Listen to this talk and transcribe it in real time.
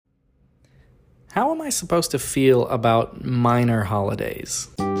How am I supposed to feel about minor holidays?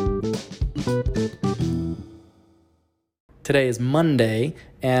 Today is Monday,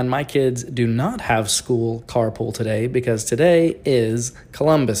 and my kids do not have school carpool today because today is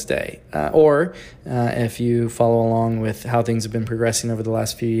Columbus Day. If you follow along with how things have been progressing over the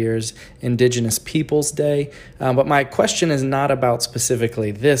last few years, Indigenous Peoples Day. But my question is not about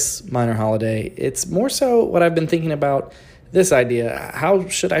specifically this minor holiday. It's more so what I've been thinking about this idea. How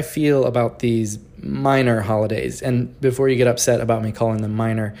should I feel about these minor holidays? And before you get upset about me calling them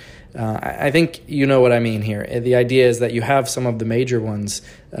minor, I think you know what I mean here. The idea is that you have some of the major ones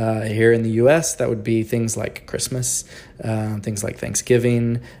here in the U.S. That would be things like Christmas, things like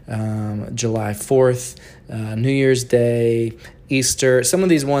Thanksgiving, July 4th, New Year's Day, Easter, some of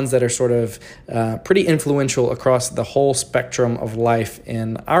these ones that are sort of pretty influential across the whole spectrum of life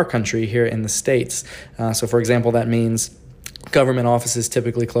in our country here in the States. So, for example, that means government offices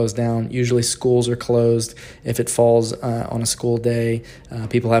typically close down. Usually schools are closed if it falls on a school day.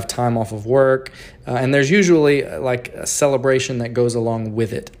 People have time off of work. And there's usually like a celebration that goes along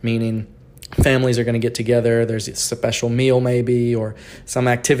with it, meaning families are going to get together. There's a special meal maybe, or some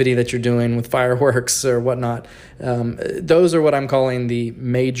activity that you're doing with fireworks or whatnot. Those are what I'm calling the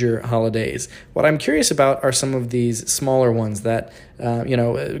major holidays. What I'm curious about are some of these smaller ones that,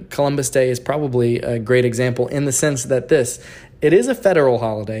 Columbus Day is probably a great example in the sense that it is a federal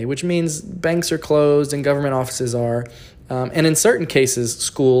holiday, which means banks are closed and government offices are. And in certain cases,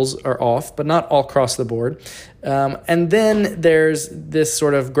 schools are off, but not all across the board. And then there's this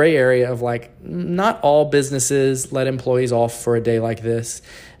sort of gray area of like, not all businesses let employees off for a day like this.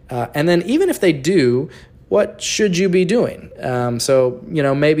 And then even if they do, what should you be doing?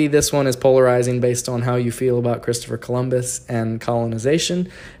 Maybe this one is polarizing based on how you feel about Christopher Columbus and colonization.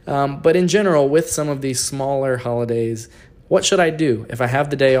 But in general, with some of these smaller holidays, what should I do if I have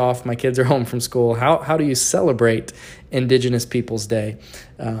the day off, my kids are home from school? How do you celebrate Indigenous Peoples Day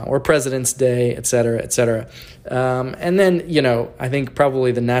or President's Day, et cetera, et cetera? And then, I think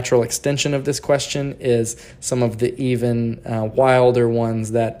probably the natural extension of this question is some of the even wilder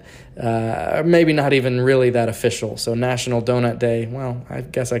ones that are maybe not even really that official. So National Donut Day, well, I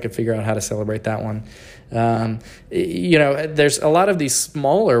guess I could figure out how to celebrate that one. There's a lot of these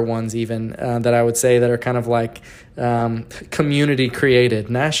smaller ones even that I would say that are kind of like community created.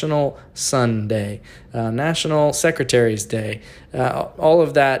 National Sun Day, National Secretary's Day. All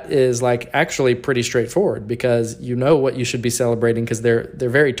of that is like actually pretty straightforward because you know what you should be celebrating because they're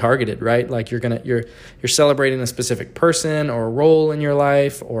very targeted, right? Like you're celebrating a specific person or a role in your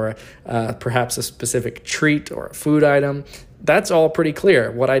life or perhaps a specific treat or a food item. That's all pretty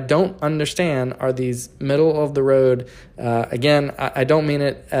clear. What I don't understand are these middle of the road. Again, I don't mean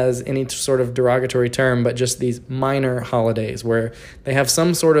it as any sort of derogatory term, but just these minor holidays where they have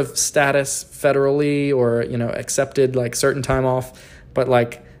some sort of status federally or, accepted like certain time off. But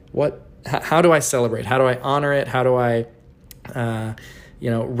like how do I celebrate? How do I honor it? How do I,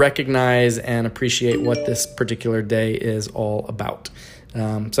 recognize and appreciate what this particular day is all about?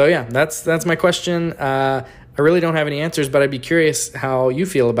 That's my question. I really don't have any answers, but I'd be curious how you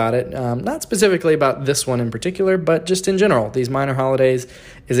feel about it. Not specifically about this one in particular, but just in general, these minor holidays.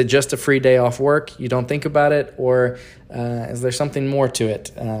 Is it just a free day off work? You don't think about it? Or is there something more to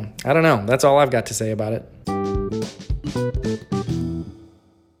it? I don't know. That's all I've got to say about it.